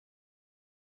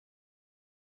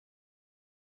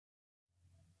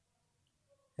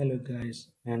Hello guys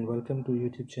and welcome to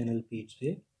YouTube channel peads.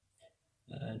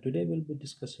 Today we'll be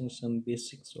discussing some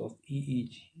basics of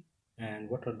EEG and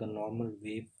what are the normal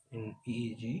waves in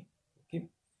EEG. Okay,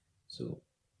 so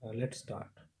let's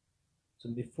start. So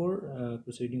before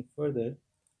proceeding further,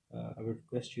 I would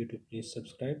request you to please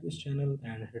subscribe this channel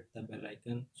and hit the bell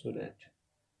icon so that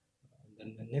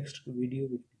then the next video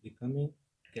which will be coming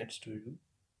gets to you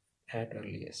at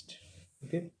earliest.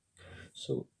 Okay,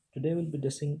 so today we'll be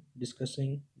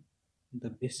discussing the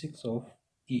basics of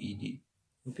EEG.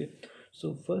 Okay,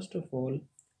 so first of all,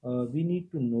 we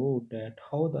need to know that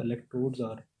how the electrodes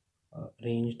are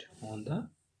arranged on the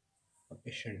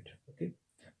patient. Okay,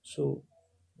 so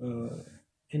uh,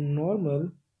 in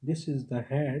normal, this is the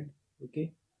head.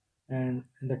 Okay, and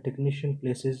the technician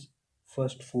places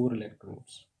first four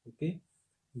electrodes. Okay,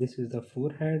 this is the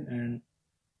forehead, and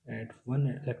at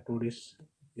one electrode is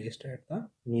placed at the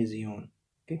mesion.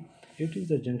 Okay, it is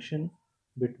the junction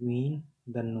between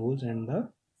the nose and the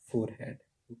forehead.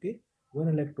 Okay, one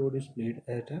electrode is placed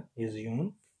at a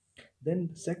mesion, then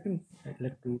the second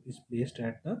electrode is placed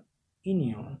at the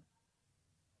inion.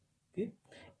 Okay,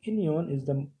 inion is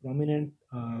the prominent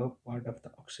part of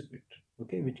the occiput,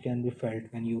 okay, which can be felt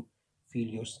when you feel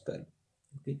your skull.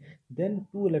 Okay, then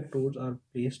two electrodes are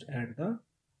placed at the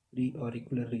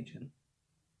preauricular region.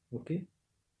 Okay,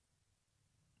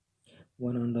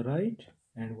 one on the right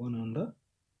and one on the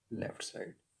left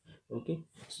side. Okay,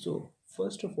 so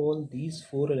first of all these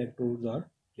four electrodes are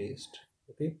placed.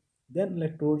 Okay, then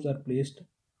electrodes are placed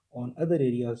on other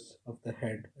areas of the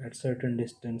head at certain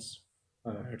distance,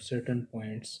 at certain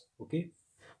points. Okay,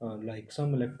 like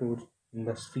some electrodes in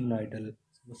the sphenoidal,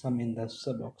 some in the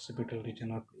suboccipital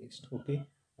region are placed. Okay,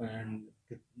 and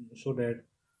so that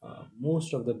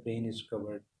most of the brain is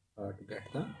covered to get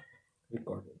the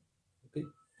recording. Okay,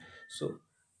 so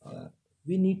uh,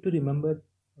 we need to remember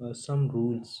some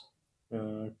rules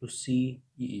to see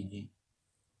EEG.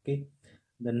 Okay,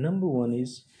 the number one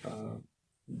is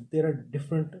there are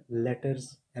different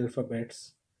letters,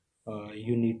 alphabets.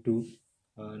 You need to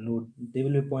know. They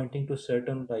will be pointing to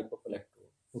certain type of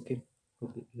electrode. Okay,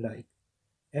 okay, like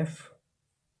F.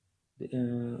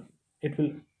 It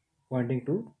will pointing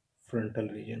to frontal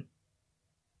region.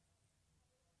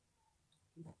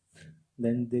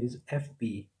 Then there is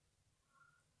FB.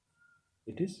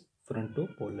 It is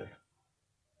frontopolar.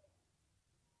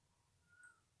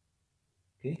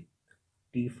 Okay,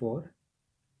 T for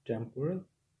temporal,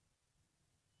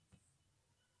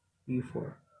 P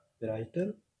for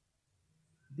parietal.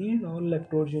 These all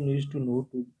electrodes you need to know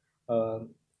to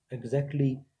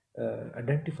exactly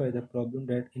identify the problem,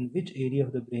 that in which area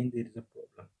of the brain there is a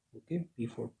problem. Okay, P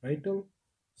for parietal,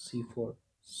 C for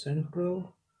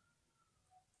central,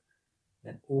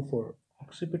 then O for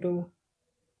occipital,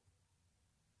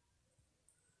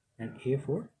 and A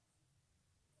for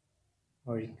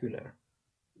auricular.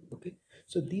 Okay,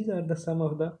 so these are the some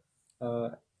of the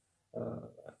uh, uh,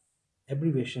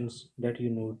 abbreviations that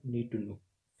you need to know.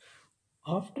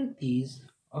 After these,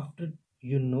 after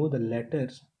you know the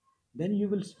letters, then you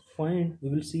will find, we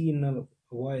will see in a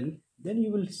while, then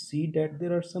you will see that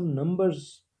there are some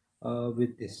numbers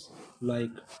with this,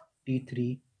 like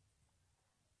T3.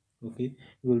 Okay,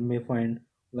 you will may find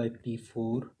like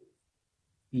T4,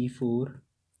 P4.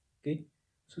 Okay,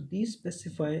 so these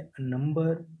specify a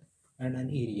number and an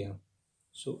area.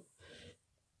 So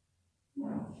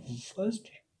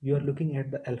first you are looking at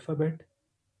the alphabet,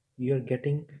 you are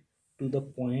getting to the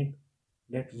point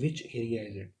that which area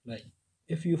is it. Like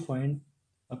if you find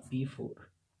a P4,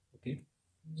 okay,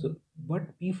 so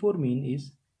what P4 mean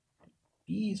is,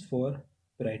 P is for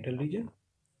parietal region.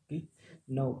 Okay,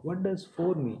 now what does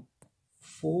 4 mean?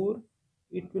 4,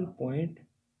 it will point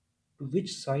to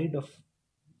which side of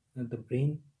the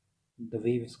brain the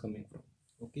wave is coming from.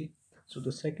 Okay, so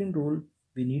the second rule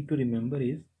we need to remember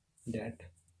is that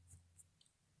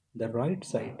the right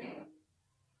side,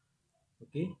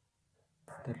 okay,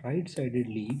 the right sided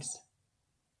leads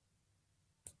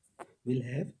will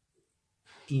have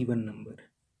even number,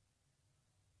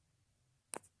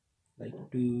 like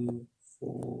 2,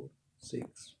 4,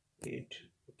 6, 8.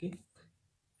 Okay,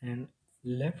 and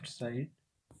left side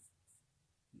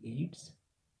leads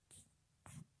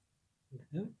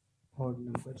will have odd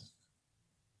numbers,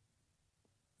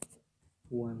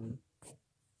 1,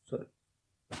 sorry,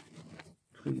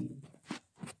 3,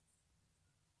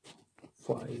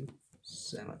 5,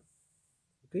 7.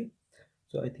 Okay,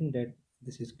 so I think that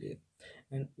this is clear.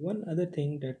 And one other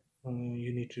thing that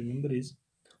you need to remember is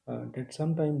that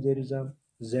sometimes there is a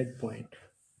Z point.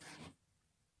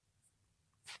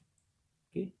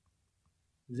 Okay,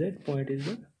 Z point is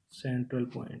the central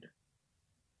point.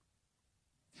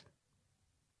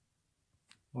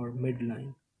 or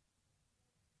midline.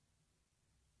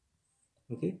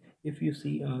 Okay, if you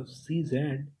see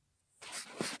CZ,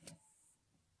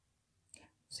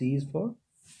 C is for,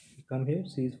 come here,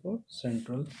 C is for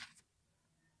central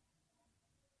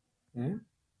and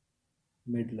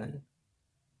midline.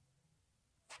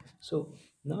 So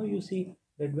now you see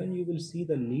that when you will see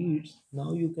the leads,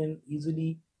 now you can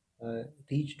easily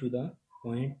reach to the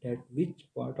point at which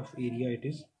part of area it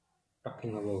is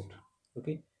talking about.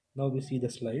 Okay, now we see the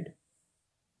slide.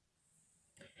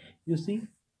 You see,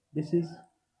 this is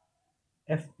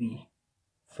FP,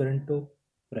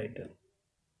 frontoparietal,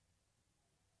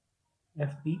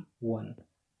 FP1,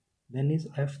 then is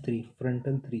F3,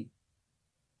 frontal 3,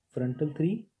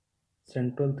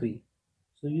 central 3.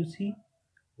 So you see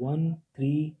 1,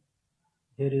 3,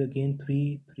 here is again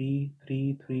 3, 3,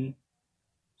 3, 3.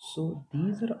 So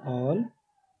these are all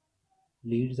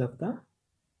leads of the,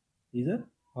 these are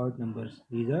odd numbers,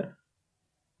 these are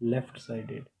left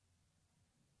sided.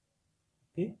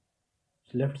 Okay,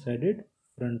 left sided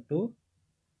frontoparietal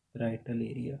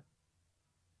area.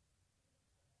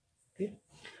 Okay,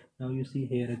 now you see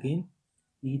here again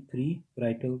E3,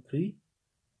 parietal 3,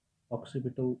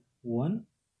 occipital 1.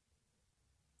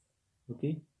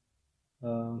 Okay,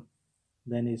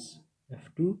 then is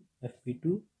F2,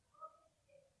 FP2.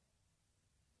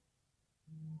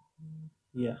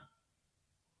 Yeah,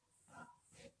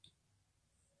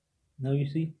 now you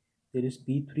see there is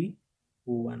P3,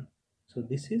 O1. So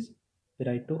this is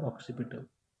parieto-occipital.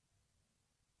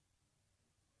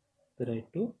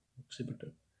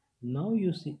 Now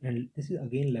you see, and this is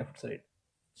again left side.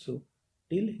 So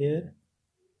till here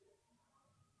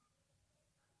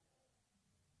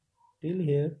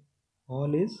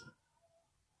all is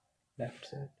left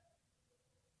side.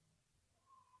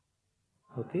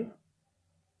 Okay,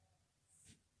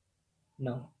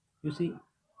 now you see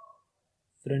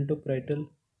frontoparietal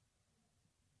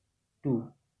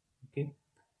 2. Okay,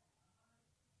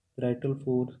 parietal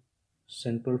 4,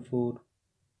 central 4.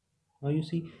 Now you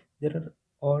see there are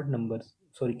odd numbers,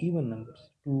 sorry, even numbers,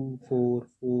 2, 4,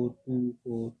 4, 2,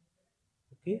 4.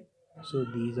 Okay, so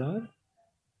these are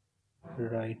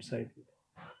right sided.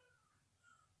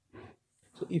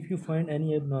 So if you find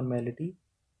any abnormality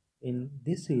in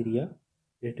this area,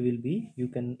 it will be, you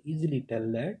can easily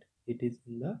tell that it is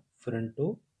in the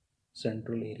fronto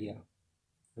central area.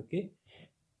 Okay,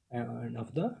 and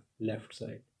of the left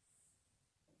side.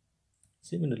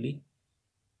 Similarly,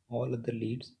 all other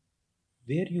leads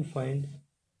where you find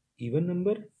even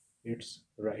number, it's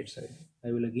right side.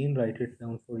 I will again write it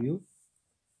down for you.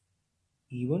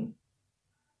 Even,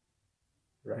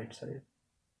 right side.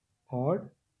 Odd,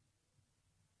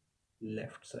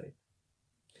 left side.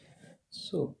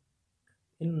 So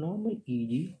in normal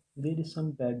EEG there is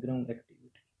some background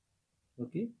activity.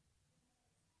 Okay,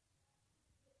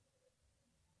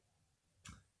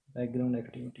 background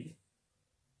activity,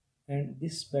 and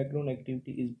this background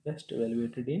activity is best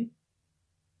evaluated in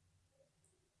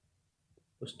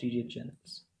posterior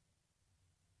channels.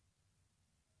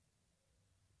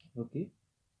 Okay,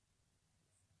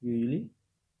 usually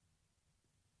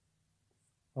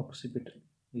occipital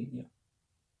area.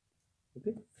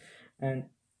 Okay, and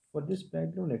for this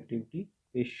background activity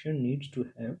patient needs to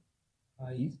have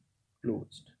eyes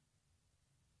closed.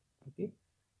 Okay,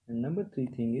 and number 3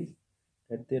 thing is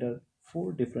that there are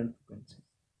 4 different frequencies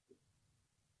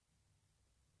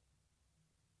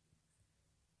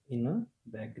in a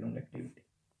background activity.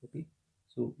 Okay,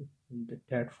 so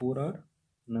that 4 are,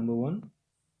 number 1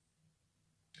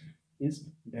 is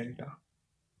delta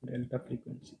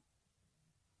frequency.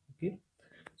 Okay,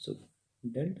 so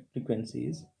delta frequency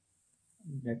is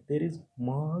that there is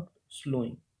marked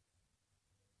slowing.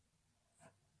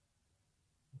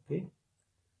 Okay,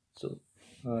 so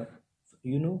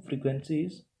frequency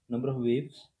is number of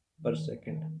waves per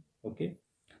second. Okay,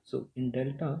 so in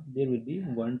delta there will be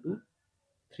 1 to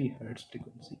 3 hertz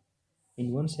frequency.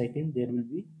 In 1 second there will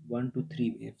be 1 to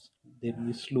 3 waves, there will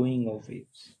be slowing of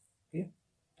waves. Okay,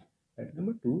 at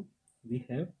number 2 we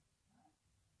have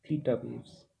theta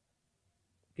waves.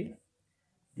 Okay,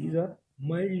 these are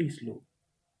mildly slow.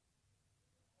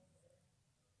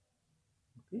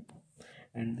 Okay,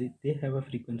 and they have a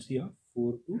frequency of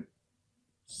 4 to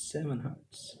 7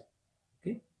 hertz.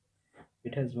 Okay,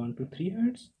 it has 1 to 3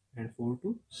 hertz and 4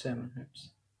 to 7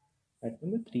 hertz. At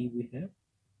number 3 we have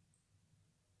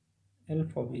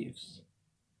alpha waves.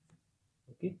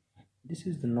 Okay, this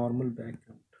is the normal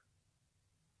background.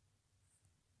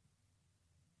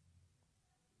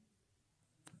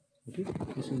 Okay,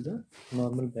 this is the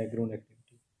normal background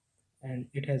activity, and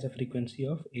it has a frequency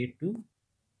of 8 to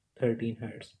 13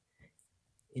 hertz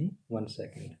in 1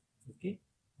 second. Okay,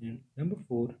 And number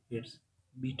 4 is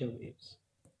beta waves.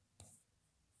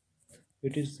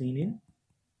 It is seen in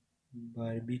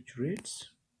barbiturates,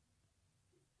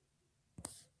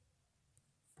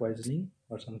 poisoning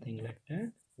or something like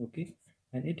that. Okay,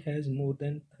 and it has more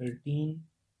than 13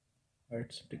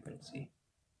 hertz frequency.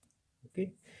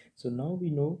 Okay, so now we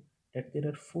know that there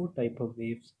are 4 type of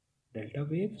waves: delta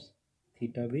waves,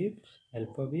 theta waves,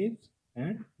 alpha waves,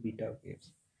 and beta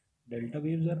waves. Delta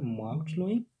waves are marked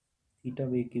slowing, theta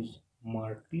wave is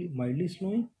mildly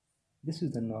slowing. This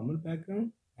is the normal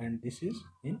background, and this is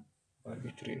in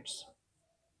barbiturates.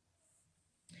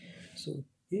 So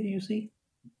here you see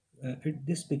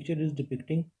this picture is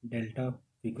depicting delta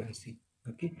frequency.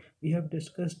 Okay, we have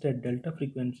discussed that delta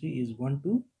frequency is 1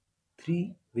 to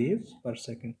 3 waves per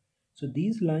second. So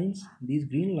these lines, these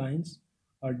green lines,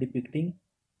 are depicting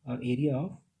an area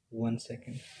of 1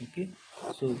 second. Okay,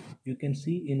 so you can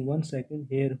see in 1 second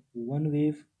here 1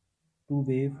 wave, 2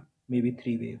 wave, maybe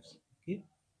 3 waves. Okay,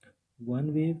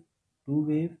 1 wave, 2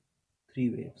 wave, 3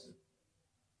 waves,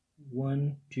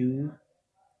 1, 2,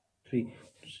 3.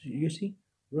 So you see,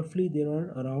 roughly there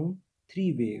are around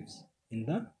 3 waves in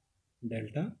the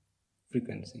delta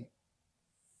frequency.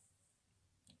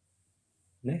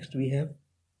 Next we have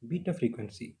beta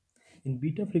frequency. In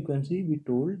beta frequency we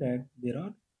told that there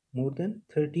are more than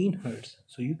 13 hertz.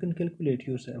 So you can calculate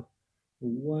yourself: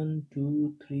 1,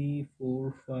 2, 3,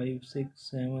 4, 5, 6,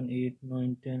 7, 8,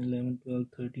 9, 10, 11, 12,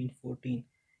 13, 14.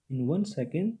 In 1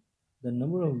 second the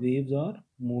number of waves are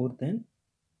more than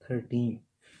 13.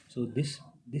 So this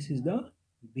is the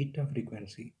beta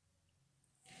frequency.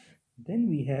 Then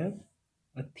we have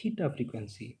a theta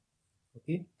frequency.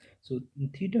 Okay, so in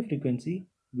theta frequency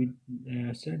we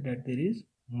said that there is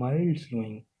mild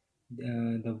slowing.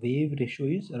 The wave ratio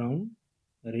is around,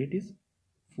 the rate is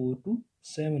 4 to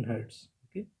 7 hertz.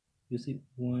 Okay, you see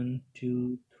 1,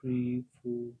 2, 3,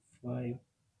 4, 5,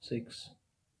 6.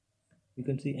 You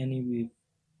can see any wave: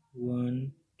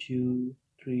 1, 2,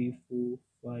 3, 4,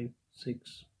 5,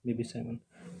 6, maybe 7.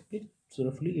 Okay, so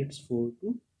roughly it's 4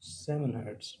 to 7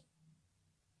 hertz.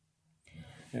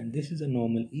 And this is a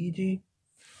normal EEG,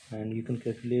 and you can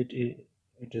calculate it.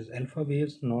 It is alpha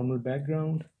waves, normal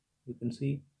background. You can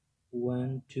see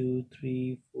 1, 2,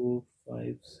 3, 4,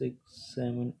 5, 6,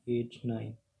 7, 8,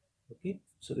 9. Okay,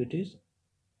 so it is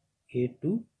 8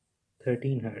 to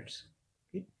 13 hertz.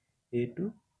 Okay, 8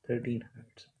 to 13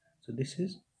 hertz. So this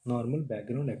is normal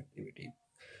background activity.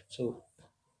 So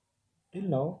till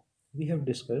now we have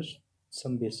discussed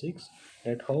some basics,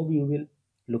 that how we will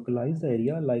localize the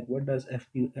area, like what does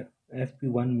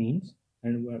FP1 means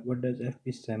and what does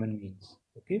FP7 means.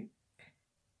 Okay,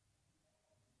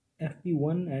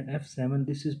 FP1 and F7,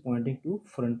 this is pointing to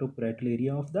frontoparietal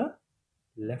area of the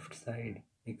left side.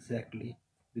 Exactly,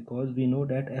 because we know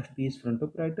that FP is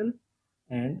frontoparietal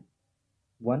and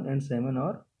 1 and 7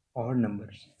 are odd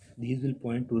numbers. These will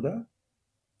point to the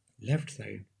left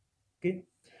side. Okay,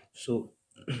 so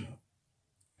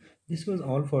this was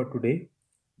all for today.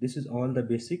 This is all the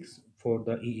basics for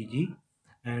the EEG,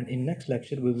 and in next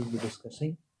lecture we will be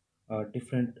discussing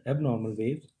different abnormal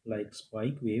waves like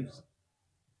spike waves,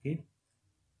 okay,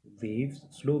 waves,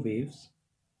 slow waves,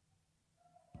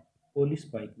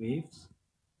 polyspike waves,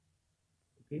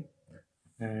 okay,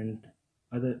 and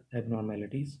other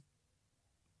abnormalities.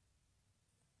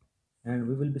 And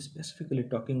we will be specifically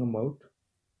talking about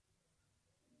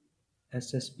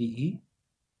SSPE,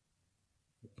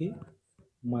 okay,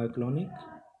 myoclonic,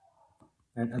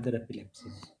 and other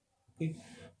epilepsies. Okay,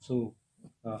 so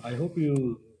I hope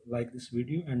you like this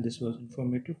video and this was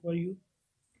informative for you,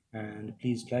 and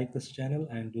please like this channel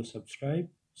and do subscribe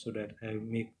so that I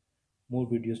make more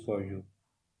videos for you.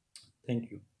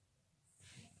 Thank you.